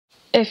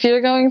if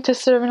you're going to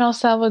serve in El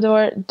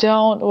Salvador,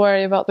 don't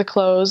worry about the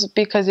clothes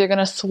because you're going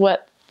to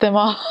sweat them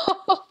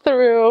all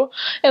through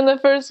in the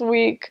first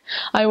week.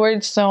 I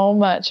worried so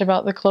much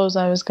about the clothes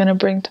I was going to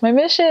bring to my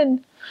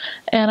mission.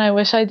 And I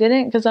wish I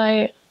didn't because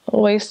I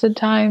wasted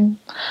time.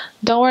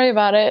 Don't worry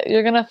about it.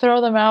 You're going to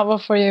throw them out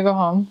before you go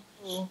home.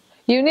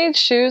 You need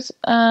shoes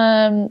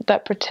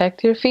that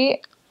protect your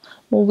feet.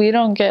 Well, we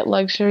don't get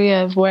luxury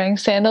of wearing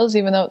sandals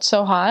even though it's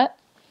so hot,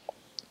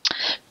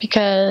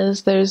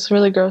 because there's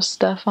really gross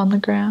stuff on the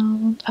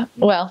ground.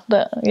 Well,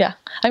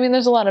 I mean,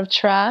 there's a lot of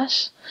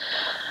trash.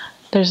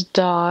 There's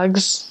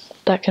dogs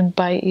that can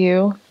bite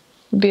you.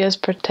 Be as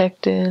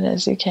protected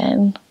as you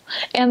can.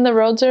 And the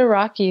roads are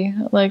rocky.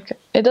 Like,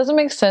 it doesn't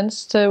make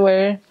sense to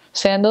wear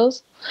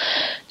sandals.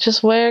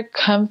 Just wear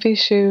comfy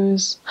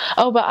shoes.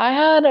 Oh, but I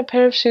had a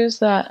pair of shoes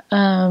that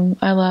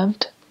I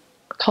loved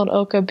called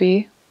Oka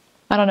B.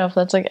 I don't know if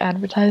that's like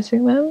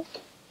advertising them,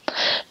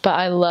 but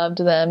I loved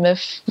them.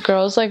 If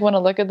girls like want to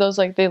look at those,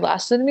 like, they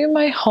lasted me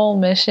my whole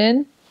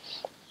mission,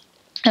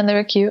 and they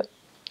were cute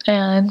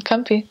and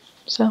comfy.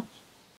 So